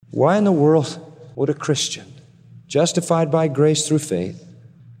Why in the world would a Christian, justified by grace through faith,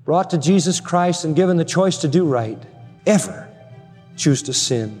 brought to Jesus Christ and given the choice to do right, ever choose to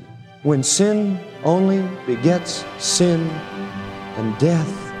sin, when sin only begets sin and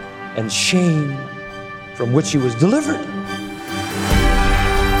death and shame from which he was delivered?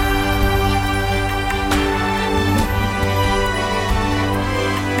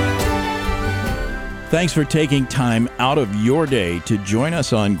 Thanks for taking time out of your day to join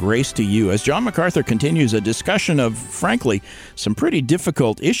us on Grace to You as John MacArthur continues a discussion of, frankly, some pretty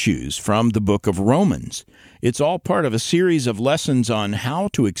difficult issues from the book of Romans. It's all part of a series of lessons on how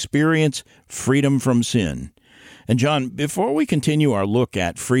to experience freedom from sin. And John, before we continue our look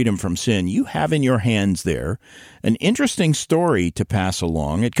at freedom from sin, you have in your hands there an interesting story to pass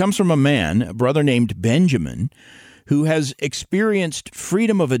along. It comes from a brother named Benjamin, who has experienced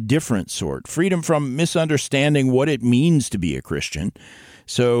freedom of a different sort, freedom from misunderstanding what it means to be a Christian.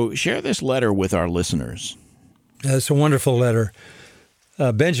 So share this letter with our listeners. It's a wonderful letter.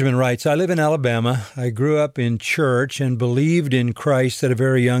 Benjamin writes, I live in Alabama. I grew up in church and believed in Christ at a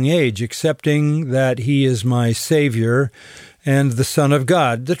very young age, accepting that he is my Savior and the Son of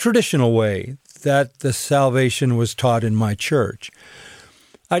God, the traditional way that the salvation was taught in my church.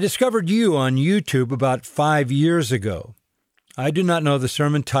 I discovered you on YouTube about 5 years ago. I do not know the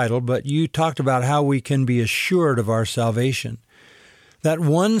sermon title, but you talked about how we can be assured of our salvation. That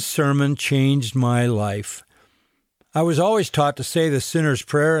one sermon changed my life. I was always taught to say the sinner's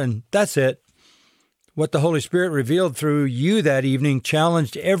prayer, and that's it. What the Holy Spirit revealed through you that evening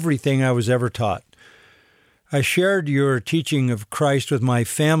challenged everything I was ever taught. I shared your teaching of Christ with my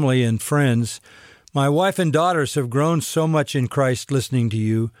family and friends. My wife and daughters have grown so much in Christ listening to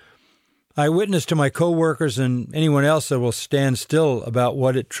you. I witness to my co-workers and anyone else that will stand still about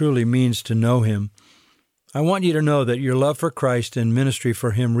what it truly means to know him. I want you to know that your love for Christ and ministry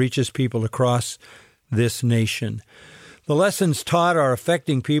for him reaches people across this nation. The lessons taught are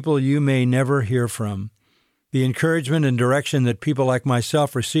affecting people you may never hear from. The encouragement and direction that people like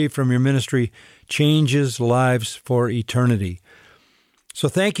myself receive from your ministry changes lives for eternity. So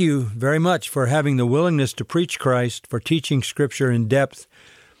thank you very much for having the willingness to preach Christ, for teaching Scripture in depth,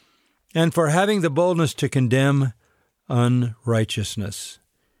 and for having the boldness to condemn unrighteousness.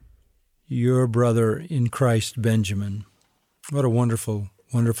 Your brother in Christ, Benjamin. What a wonderful,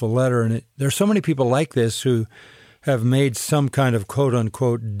 wonderful letter. And there are so many people like this who have made some kind of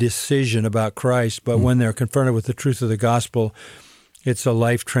quote-unquote decision about Christ, but when they're confronted with the truth of the gospel, it's a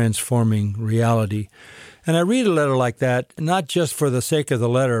life-transforming reality. And I read a letter like that, not just for the sake of the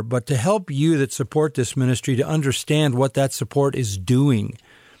letter, but to help you that support this ministry to understand what that support is doing.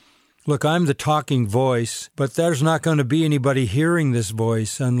 Look, I'm the talking voice, but there's not going to be anybody hearing this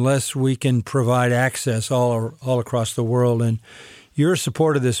voice unless we can provide access all across the world. And your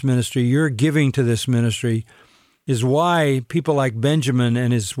support of this ministry, your giving to this ministry, is why people like Benjamin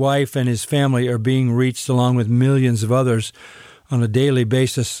and his wife and his family are being reached along with millions of others on a daily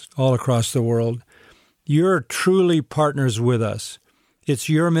basis all across the world. You're truly partners with us. It's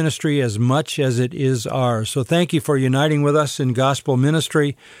your ministry as much as it is ours. So thank you for uniting with us in gospel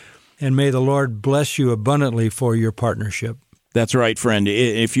ministry, and may the Lord bless you abundantly for your partnership. That's right, friend.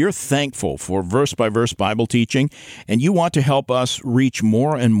 If you're thankful for verse-by-verse Bible teaching and you want to help us reach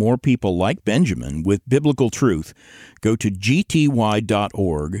more and more people like Benjamin with biblical truth, go to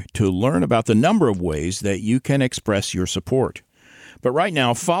gty.org to learn about the number of ways that you can express your support. But right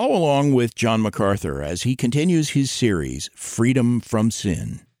now, follow along with John MacArthur as he continues his series, Freedom from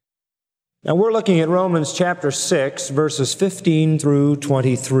Sin. Now we're looking at Romans chapter 6, verses 15 through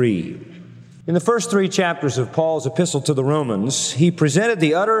 23. In the first 3 chapters of Paul's epistle to the Romans, he presented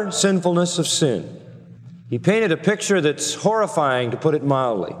the utter sinfulness of sin. He painted a picture that's horrifying, to put it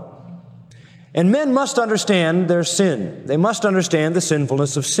mildly. And men must understand their sin. They must understand the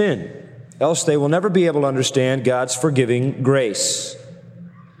sinfulness of sin. Else they will never be able to understand God's forgiving grace.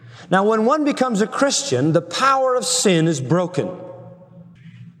 Now, when one becomes a Christian, the power of sin is broken.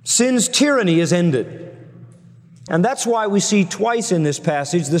 Sin's tyranny is ended. And that's why we see twice in this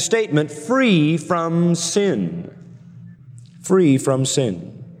passage the statement, free from sin. Free from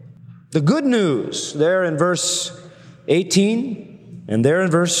sin. The good news there in verse 18 and there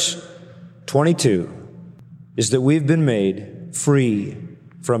in verse 22 is that we've been made free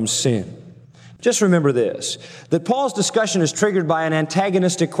from sin. Just remember this, that Paul's discussion is triggered by an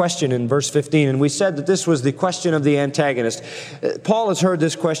antagonistic question in verse 15, and we said that this was the question of the antagonist. Paul has heard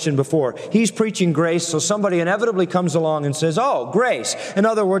this question before. He's preaching grace, so somebody inevitably comes along and says, oh, grace. In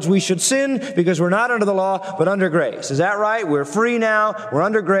other words, we should sin because we're not under the law, but under grace. Is that right? We're free now. We're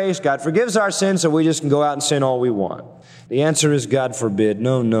under grace. God forgives our sins, so we just can go out and sin all we want. The answer is God forbid.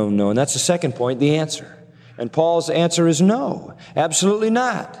 No, no, no. And that's the second point, the answer. And Paul's answer is no, absolutely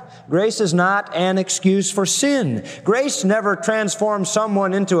not. Grace is not an excuse for sin. Grace never transforms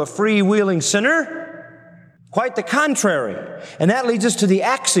someone into a freewheeling sinner. Quite the contrary. And that leads us to the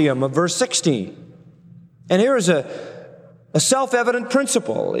axiom of verse 16. And here is a self-evident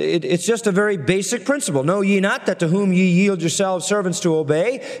principle. It's just a very basic principle. Know ye not that to whom ye yield yourselves servants to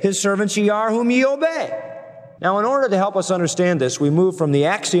obey, his servants ye are whom ye obey. Now, in order to help us understand this, we move from the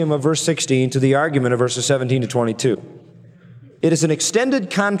axiom of verse 16 to the argument of verses 17 to 22. It is an extended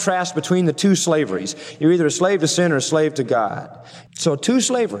contrast between the two slaveries. You're either a slave to sin or a slave to God. So two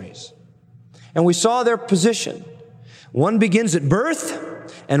slaveries. And we saw their position. One begins at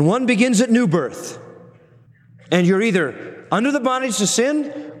birth and one begins at new birth. And you're either under the bondage to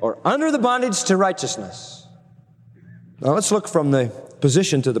sin or under the bondage to righteousness. Now let's look from the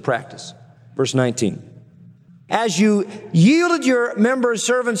position to the practice. Verse 19. As you yielded your members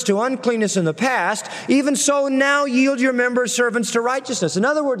servants to uncleanness in the past, even so now yield your members servants to righteousness. In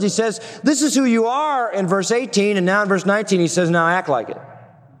other words, he says, this is who you are in verse 18, and now in verse 19 he says, now act like it.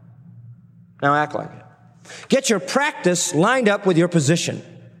 Now act like it. Get your practice lined up with your position.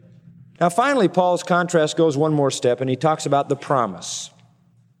 Now finally, Paul's contrast goes one more step, and he talks about the promise.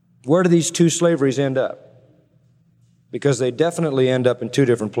 Where do these two slaveries end up? Because they definitely end up in two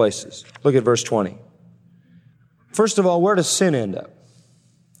different places. Look at verse 20. First of all, where does sin end up?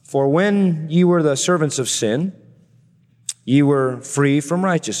 For when ye were the servants of sin, ye were free from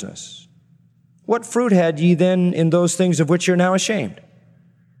righteousness. What fruit had ye then in those things of which you're now ashamed?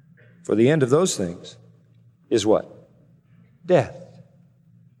 For the end of those things is what? Death.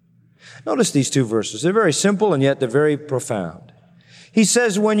 Notice these two verses. They're very simple and yet they're very profound. He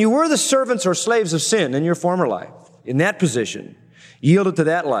says, when you were the servants or slaves of sin in your former life, in that position, yielded to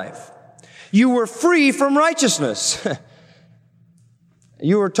that life, you were free from righteousness.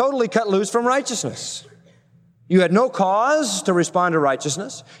 You were totally cut loose from righteousness. You had no cause to respond to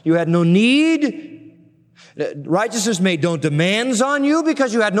righteousness. You had no need. Righteousness made no demands on you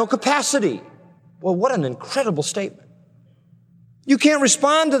because you had no capacity. Well, what an incredible statement. You can't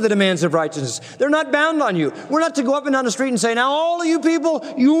respond to the demands of righteousness. They're not bound on you. We're not to go up and down the street and say, now all of you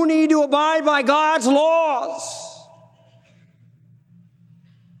people, you need to abide by God's laws.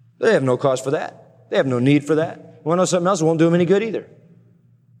 They have no cause for that. They have no need for that. You want to know something else? It won't do them any good either.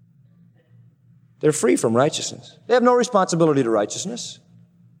 They're free from righteousness. They have no responsibility to righteousness.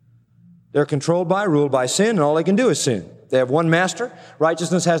 They're controlled by, ruled by sin, and all they can do is sin. They have one master.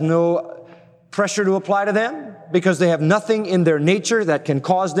 Righteousness has no pressure to apply to them because they have nothing in their nature that can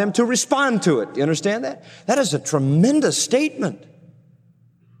cause them to respond to it. Do you understand that? That is a tremendous statement.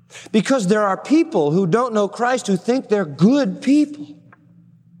 Because there are people who don't know Christ who think they're good people.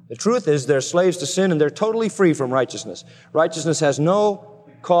 The truth is they're slaves to sin and they're totally free from righteousness. Righteousness has no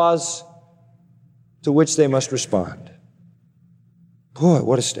cause to which they must respond. Boy,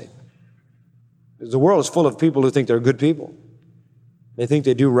 what a statement. The world is full of people who think they're good people. They think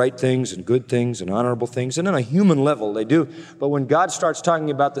they do right things and good things and honorable things, and on a human level they do. But when God starts talking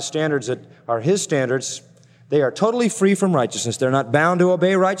about the standards that are His standards, they are totally free from righteousness. They're not bound to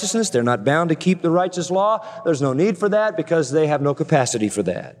obey righteousness. They're not bound to keep the righteous law. There's no need for that because they have no capacity for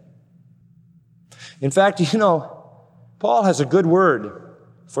that. In fact, you know, Paul has a good word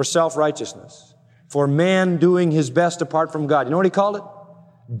for self-righteousness, for man doing his best apart from God. You know what he called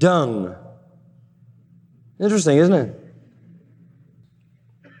it? Dung. Interesting, isn't it?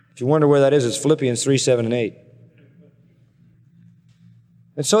 If you wonder where that is, it's Philippians 3, 7, and 8.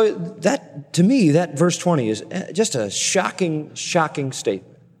 And so that, to me, that verse 20 is just a shocking, shocking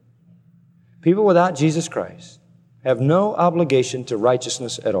statement. People without Jesus Christ have no obligation to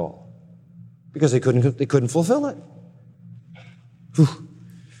righteousness at all because they couldn't fulfill it. Whew.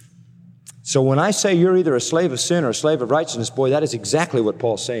 So when I say you're either a slave of sin or a slave of righteousness, boy, that is exactly what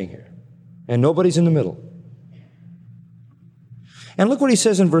Paul's saying here. And nobody's in the middle. And look what he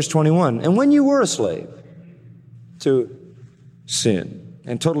says in verse 21. And when you were a slave to sin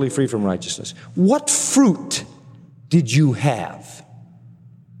and totally free from righteousness, what fruit did you have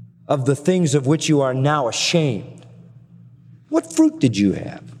of the things of which you are now ashamed? What fruit did you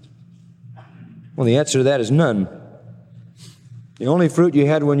have? Well, the answer to that is none. The only fruit you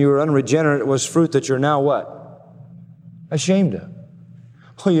had when you were unregenerate was fruit that you're now what? Ashamed of.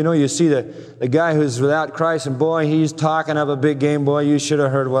 Well, you know, you see the guy who's without Christ, and boy, he's talking up a big game. Boy, you should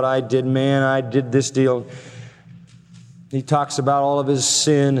have heard what I did, man. I did this deal. He talks about all of his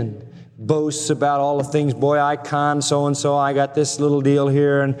sin and boasts about all the things. Boy, I conned so-and-so. I got this little deal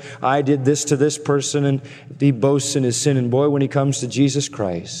here, and I did this to this person, and he boasts in his sin. And boy, when he comes to Jesus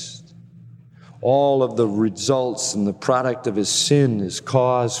Christ, all of the results and the product of his sin is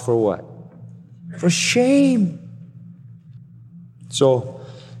cause for what? For shame. So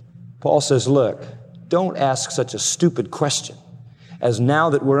Paul says, look, don't ask such a stupid question as now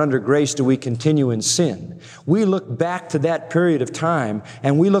that we're under grace, do we continue in sin? We look back to that period of time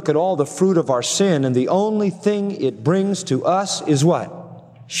and we look at all the fruit of our sin, and the only thing it brings to us is what?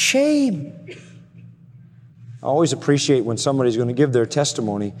 Shame. I always appreciate when somebody's going to give their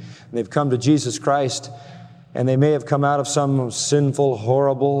testimony and they've come to Jesus Christ and they may have come out of some sinful,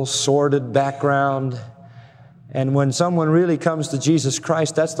 horrible, sordid background. And when someone really comes to Jesus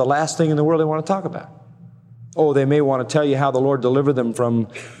Christ, that's the last thing in the world they want to talk about. Oh, they may want to tell you how the Lord delivered them from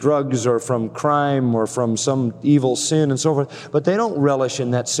drugs or from crime or from some evil sin and so forth, but they don't relish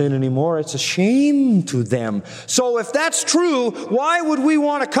in that sin anymore. It's a shame to them. So if that's true, why would we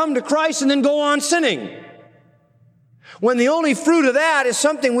want to come to Christ and then go on sinning? When the only fruit of that is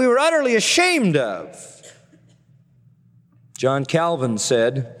something we were utterly ashamed of. John Calvin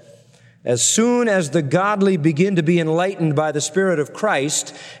said, as soon as the godly begin to be enlightened by the Spirit of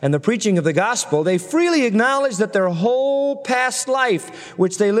Christ and the preaching of the gospel, they freely acknowledge that their whole past life,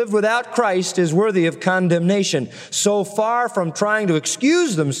 which they lived without Christ, is worthy of condemnation. So far from trying to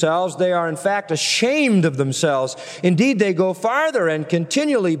excuse themselves, they are in fact ashamed of themselves. Indeed, they go farther and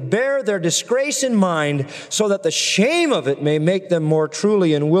continually bear their disgrace in mind, so that the shame of it may make them more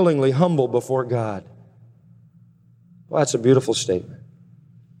truly and willingly humble before God. Well, that's a beautiful statement.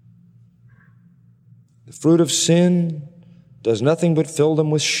 The fruit of sin does nothing but fill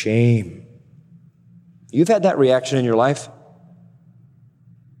them with shame. You've had that reaction in your life.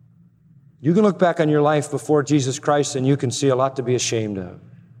 You can look back on your life before Jesus Christ and you can see a lot to be ashamed of.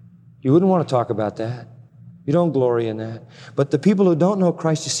 You wouldn't want to talk about that. You don't glory in that. But the people who don't know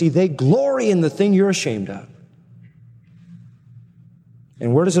Christ, you see, they glory in the thing you're ashamed of.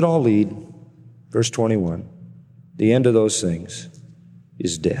 And where does it all lead? Verse 21. The end of those things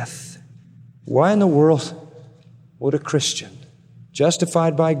is death. Why in the world would a Christian,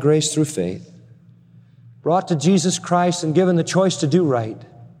 justified by grace through faith, brought to Jesus Christ and given the choice to do right,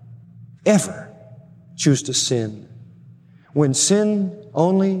 ever choose to sin, when sin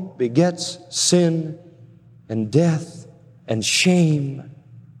only begets sin and death and shame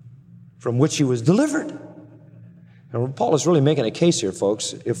from which he was delivered? And Paul is really making a case here,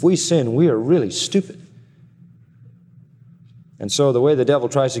 folks. If we sin, we are really stupid. And so the way the devil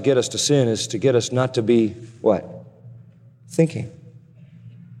tries to get us to sin is to get us not to be, what? Thinking.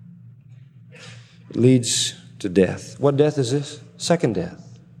 It leads to death. What death is this? Second death.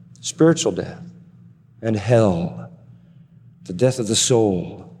 Spiritual death. And hell. The death of the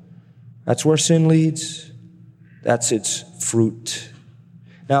soul. That's where sin leads. That's its fruit.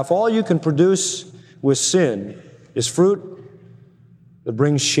 Now, if all you can produce with sin is fruit that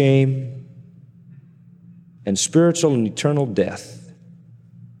brings shame and spiritual and eternal death,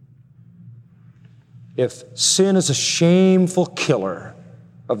 if sin is a shameful killer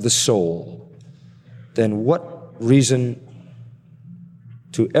of the soul, then what reason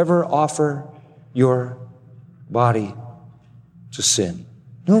to ever offer your body to sin?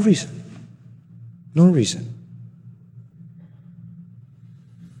 No reason. No reason.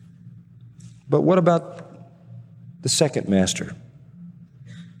 But what about the second master?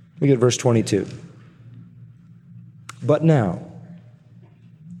 Look at verse 22. But now,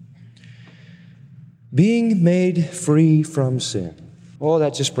 being made free from sin. Oh,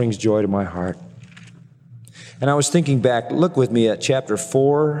 that just brings joy to my heart. And I was thinking back, look with me at chapter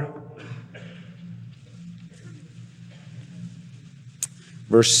 4,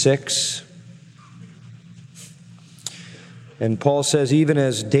 verse 6. And Paul says, even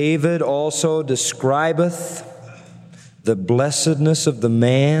as David also describeth the blessedness of the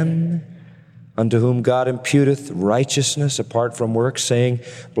man unto whom God imputeth righteousness apart from works, saying,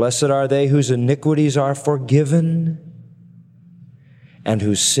 blessed are they whose iniquities are forgiven and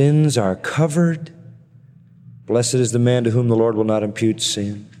whose sins are covered. Blessed is the man to whom the Lord will not impute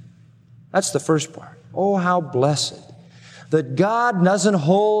sin. That's the first part. Oh, how blessed that God doesn't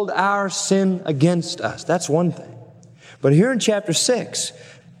hold our sin against us. That's one thing. But here in chapter 6,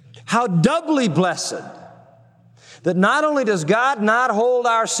 how doubly blessed that not only does God not hold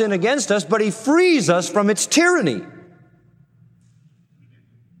our sin against us, but He frees us from its tyranny.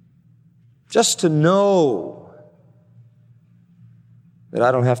 Just to know that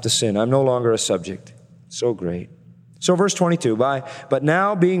I don't have to sin. I'm no longer a subject. So great. So verse 22, but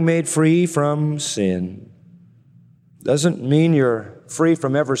now being made free from sin, doesn't mean you're free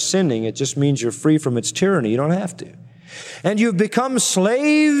from ever sinning. It just means you're free from its tyranny. You don't have to. And you've become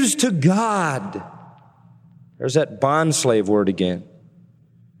slaves to God. There's that bond slave word again.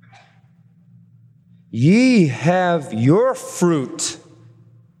 Ye have your fruit.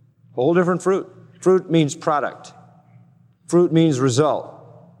 Whole different fruit. Fruit means product. Fruit means result.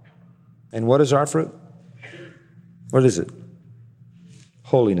 And what is our fruit? What is it?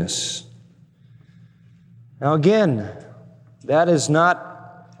 Holiness. Now again, that is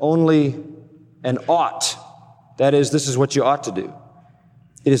not only an ought. That is, this is what you ought to do.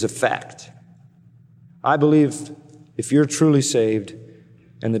 It is a fact. I believe if you're truly saved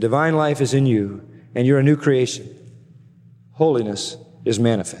and the divine life is in you and you're a new creation, holiness is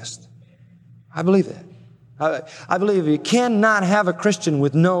manifest. I believe that. I believe you cannot have a Christian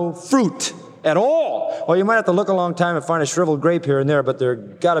with no fruit at all. Well, you might have to look a long time and find a shriveled grape here and there, but there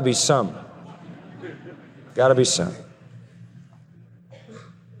got to be some. Got to be some.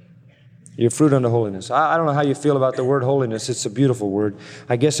 Your fruit unto holiness. I don't know how you feel about the word holiness. It's a beautiful word.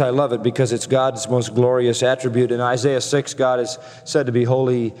 I guess I love it because it's God's most glorious attribute. In Isaiah 6, God is said to be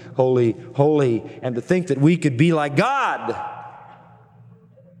holy, holy, holy, and to think that we could be like God.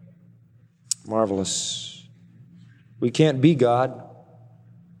 Marvelous. We can't be God,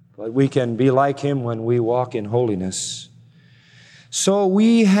 but we can be like Him when we walk in holiness. So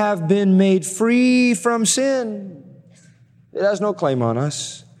we have been made free from sin. It has no claim on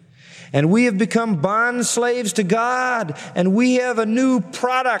us. And we have become bond slaves to God, and we have a new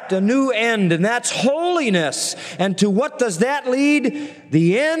product, a new end, and that's holiness. And to what does that lead?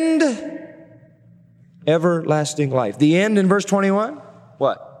 The end, everlasting life. The end in verse 21,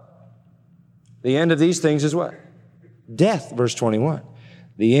 what? The end of these things is what? Death, verse 21.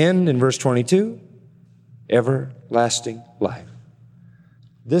 The end in verse 22, everlasting life.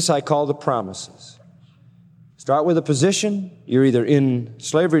 This I call the promises. Start with a position. You're either in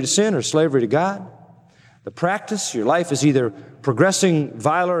slavery to sin or slavery to God. The practice, your life is either progressing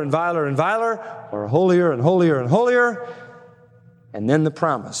viler and viler and viler, or holier and holier and holier. And then the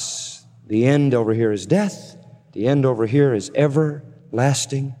promise. The end over here is death. The end over here is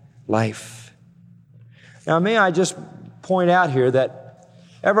everlasting life. Now, may I just point out here that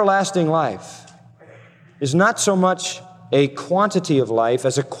everlasting life is not so much a quantity of life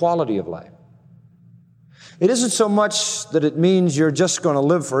as a quality of life. It isn't so much that it means you're just going to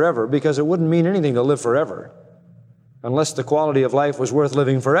live forever, because it wouldn't mean anything to live forever unless the quality of life was worth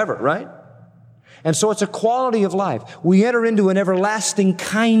living forever, right? And so it's a quality of life. We enter into an everlasting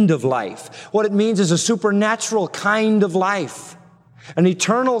kind of life. What it means is a supernatural kind of life, an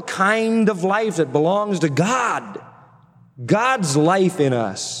eternal kind of life that belongs to God. God's life in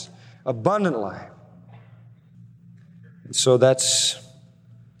us, abundant life. And so that's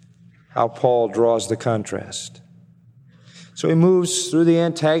how Paul draws the contrast. So he moves through the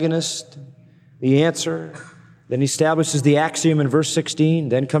antagonist, the answer, then he establishes the axiom in verse 16,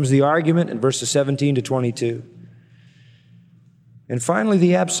 then comes the argument in verses 17 to 22. And finally,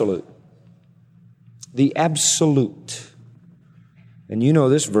 the absolute. The absolute. And you know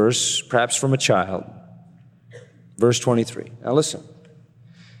this verse, perhaps from a child. Verse 23. Now listen.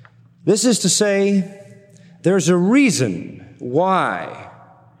 This is to say, there's a reason why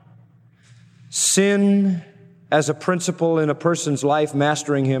sin, as a principle in a person's life,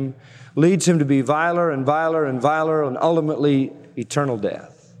 mastering him, leads him to be viler and viler and viler and ultimately eternal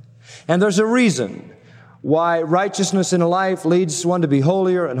death. And there's a reason why righteousness in a life leads one to be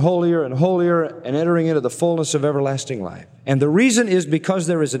holier and holier and holier and entering into the fullness of everlasting life. And the reason is because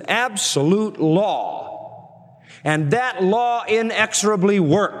there is an absolute law. And that law inexorably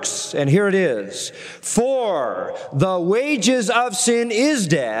works. And here it is. For the wages of sin is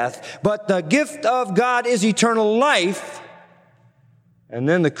death, but the gift of God is eternal life. And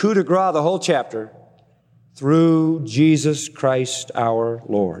then the coup de grace, the whole chapter, through Jesus Christ our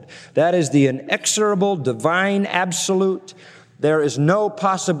Lord. That is the inexorable, divine absolute. There is no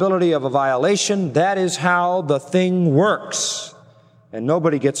possibility of a violation. That is how the thing works. And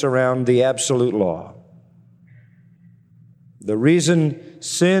nobody gets around the absolute law. The reason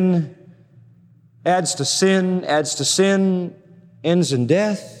sin adds to sin, ends in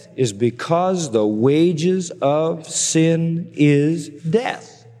death, is because the wages of sin is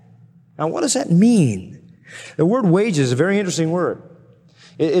death. Now, what does that mean? The word wages is a very interesting word.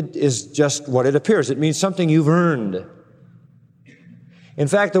 It is just what it appears. It means something you've earned. In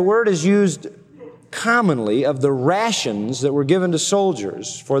fact, the word is used commonly of the rations that were given to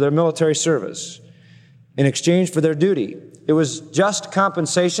soldiers for their military service in exchange for their duty. It was just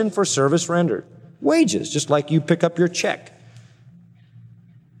compensation for service rendered. Wages, just like you pick up your check.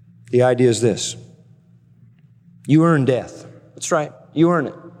 The idea is this. You earn death. That's right. You earn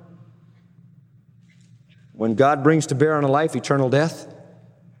it. When God brings to bear on a life eternal death,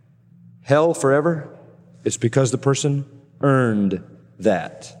 hell forever, it's because the person earned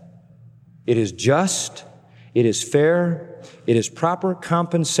that. It is just, it is fair, it is proper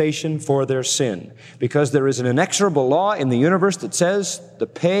compensation for their sin. Because there is an inexorable law in the universe that says the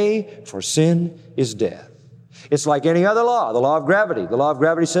pay for sin is death. It's like any other law, the law of gravity. The law of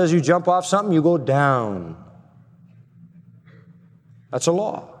gravity says you jump off something, you go down. That's a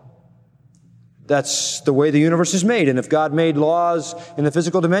law. That's the way the universe is made. And if God made laws in the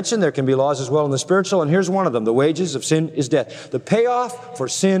physical dimension, there can be laws as well in the spiritual. And here's one of them. The wages of sin is death. The payoff for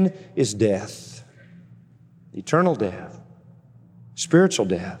sin is death. Eternal death. Spiritual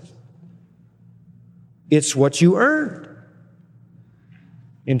death. It's what you earned.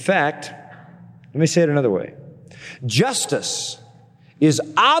 In fact, let me say it another way. Justice is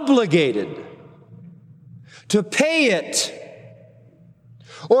obligated to pay it,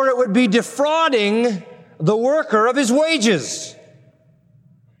 or it would be defrauding the worker of his wages.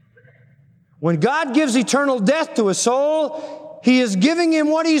 When God gives eternal death to a soul, He is giving him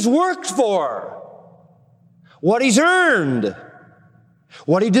what he's worked for, what he's earned,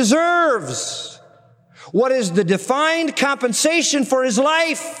 what he deserves, what is the defined compensation for his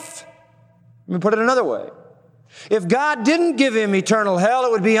life. Let me put it another way. If God didn't give him eternal hell,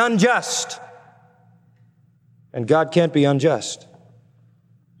 it would be unjust. And God can't be unjust.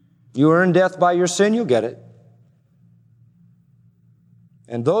 You earn death by your sin, you'll get it.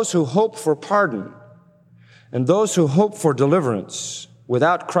 And those who hope for pardon and those who hope for deliverance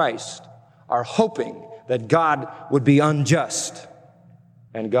without Christ are hoping that God would be unjust.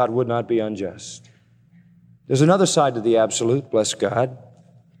 And God would not be unjust. There's another side to the absolute, bless God.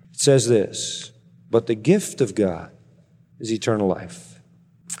 It says this, but the gift of God is eternal life.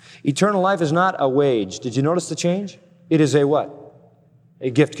 Eternal life is not a wage. Did you notice the change? It is a what? A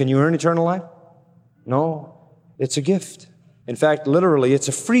gift. Can you earn eternal life? No, it's a gift. In fact, literally, it's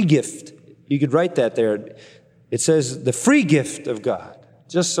a free gift. You could write that there. It says the free gift of God,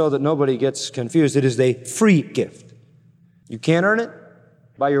 just so that nobody gets confused. It is a free gift. You can't earn it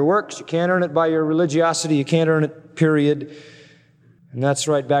by your works. You can't earn it by your religiosity. You can't earn it, period. And that's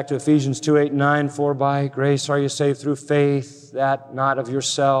right back to Ephesians 2:8-9. For by grace are you saved through faith, that not of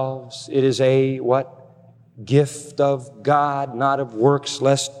yourselves. It is a what? Gift of God, not of works,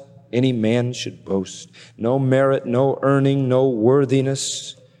 lest any man should boast. No merit, no earning, no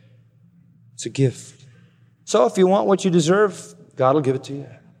worthiness. It's a gift. So if you want what you deserve, God will give it to you.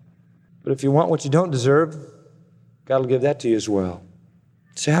 But if you want what you don't deserve, God will give that to you as well.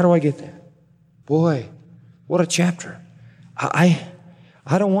 So how do I get that? Boy, what a chapter. I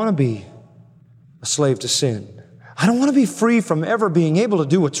don't want to be a slave to sin. I don't want to be free from ever being able to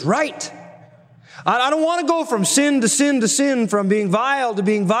do what's right. I don't want to go from sin to sin to sin, from being vile to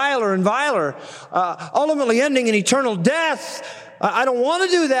being viler and viler, ultimately ending in eternal death. I don't want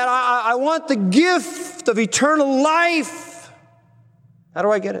to do that. I want the gift of eternal life. How do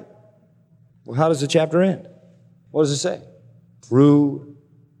I get it? Well, how does the chapter end? What does it say? Through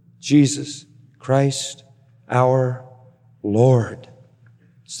Jesus Christ our Lord.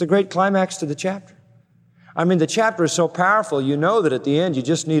 It's the great climax to the chapter. I mean, the chapter is so powerful, you know that at the end you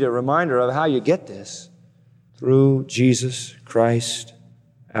just need a reminder of how you get this. Through Jesus Christ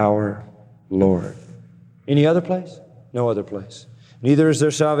our Lord. Any other place? No other place. Neither is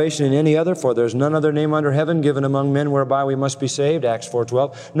there salvation in any other, for there's none other name under heaven given among men whereby we must be saved. Acts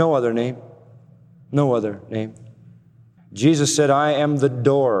 4:12. No other name. No other name. Jesus said, I am the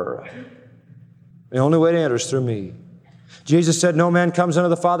door. The only way to enter is through me. Jesus said, no man comes unto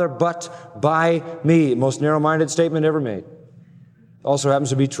the Father but by me. Most narrow-minded statement ever made. Also happens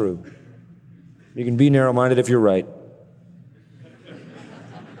to be true. You can be narrow-minded if you're right.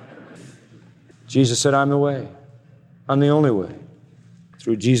 Jesus said, I'm the way. I'm the only way.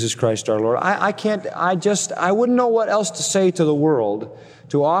 Through Jesus Christ our Lord. I wouldn't know what else to say to the world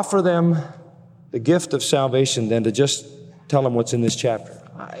to offer them the gift of salvation than to just tell them what's in this chapter.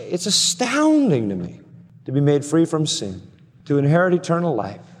 It's astounding to me to be made free from sin, to inherit eternal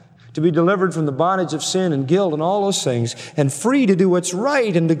life, to be delivered from the bondage of sin and guilt and all those things, and free to do what's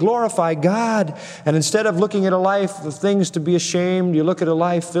right and to glorify God. And instead of looking at a life of things to be ashamed, you look at a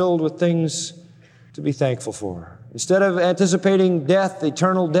life filled with things to be thankful for. Instead of anticipating death,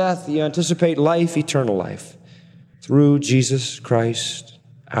 eternal death, you anticipate life, eternal life, through Jesus Christ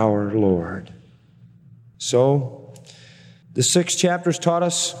our Lord. So, the 6 chapters taught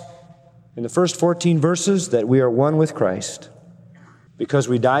us in the first 14 verses that we are one with Christ because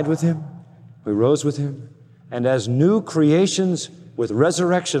we died with Him, we rose with Him, and as new creations with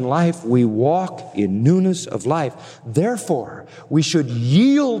resurrection life, we walk in newness of life. Therefore, we should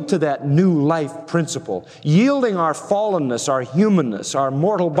yield to that new life principle, yielding our fallenness, our humanness, our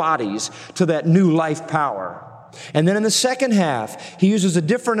mortal bodies to that new life power. And then in the second half, he uses a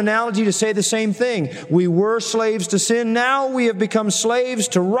different analogy to say the same thing. We were slaves to sin. Now we have become slaves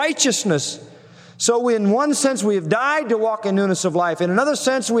to righteousness. So in one sense, we have died to walk in newness of life. In another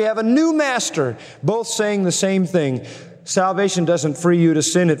sense, we have a new master, both saying the same thing. Salvation doesn't free you to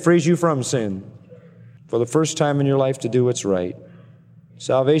sin. It frees you from sin. For the first time in your life to do what's right.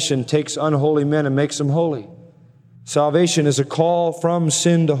 Salvation takes unholy men and makes them holy. Salvation is a call from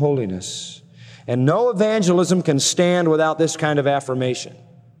sin to holiness. And no evangelism can stand without this kind of affirmation.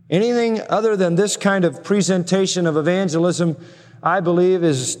 Anything other than this kind of presentation of evangelism, I believe,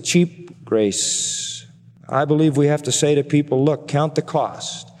 is cheap grace. I believe we have to say to people, look, count the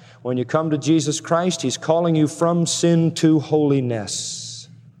cost. When you come to Jesus Christ, He's calling you from sin to holiness.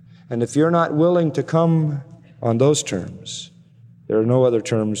 And if you're not willing to come on those terms, there are no other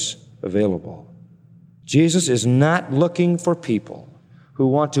terms available. Jesus is not looking for people who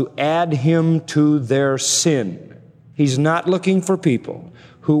want to add Him to their sin. He's not looking for people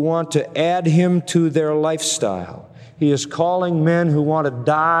who want to add Him to their lifestyle. He is calling men who want to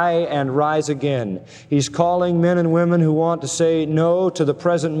die and rise again. He's calling men and women who want to say no to the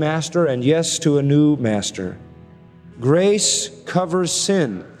present master and yes to a new master. Grace covers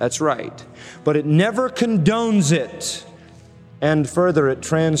sin, that's right, but it never condones it. And further, it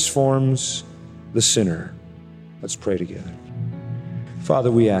transforms the sinner. Let's pray together. Father,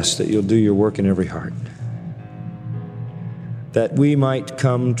 we ask that You'll do Your work in every heart, that we might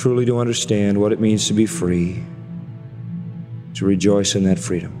come truly to understand what it means to be free, to rejoice in that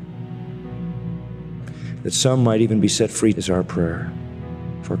freedom, that some might even be set free is our prayer.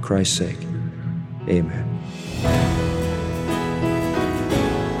 For Christ's sake, amen.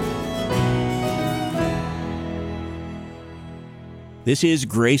 This is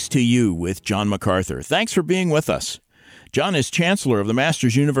Grace to You with John MacArthur. Thanks for being with us. John is chancellor of the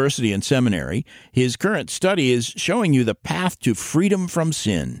Masters University and Seminary. His current study is showing you the path to freedom from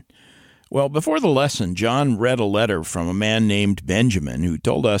sin. Well, before the lesson, John read a letter from a man named Benjamin who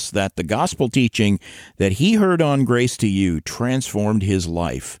told us that the gospel teaching that he heard on Grace to You transformed his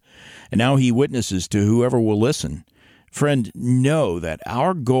life. And now he witnesses to whoever will listen. Friend, know that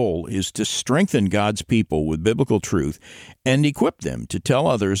our goal is to strengthen God's people with biblical truth and equip them to tell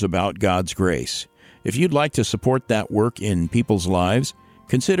others about God's grace. If you'd like to support that work in people's lives,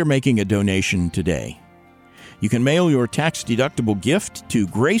 consider making a donation today. You can mail your tax-deductible gift to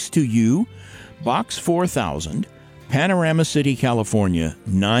Grace to You, Box 4000, Panorama City, California,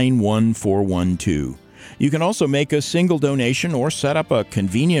 91412. You can also make a single donation or set up a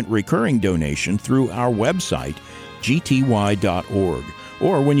convenient recurring donation through our website, gty.org,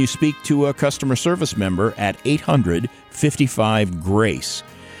 or when you speak to a customer service member at 800-55-GRACE.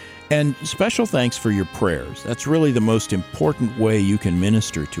 And special thanks for your prayers. That's really the most important way you can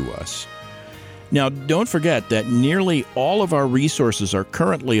minister to us. Now, don't forget that nearly all of our resources are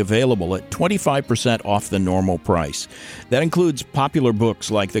currently available at 25% off the normal price. That includes popular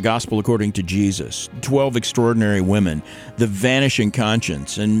books like The Gospel According to Jesus, 12 Extraordinary Women, The Vanishing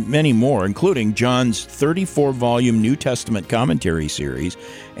Conscience, and many more, including John's 34-volume New Testament commentary series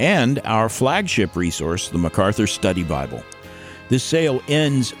and our flagship resource, the MacArthur Study Bible. This sale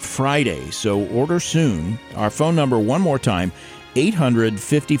ends Friday, so order soon. Our phone number, one more time,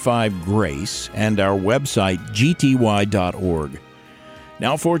 800-55-GRACE, and our website, gty.org.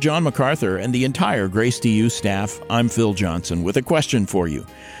 Now for John MacArthur and the entire Grace to You staff, I'm Phil Johnson with a question for you.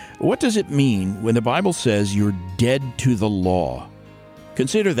 What does it mean when the Bible says you're dead to the law?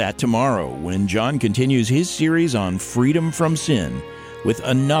 Consider that tomorrow when John continues his series on freedom from sin with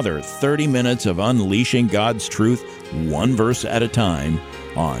another 30 minutes of unleashing God's truth, one verse at a time,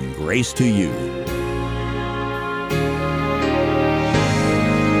 on Grace to You.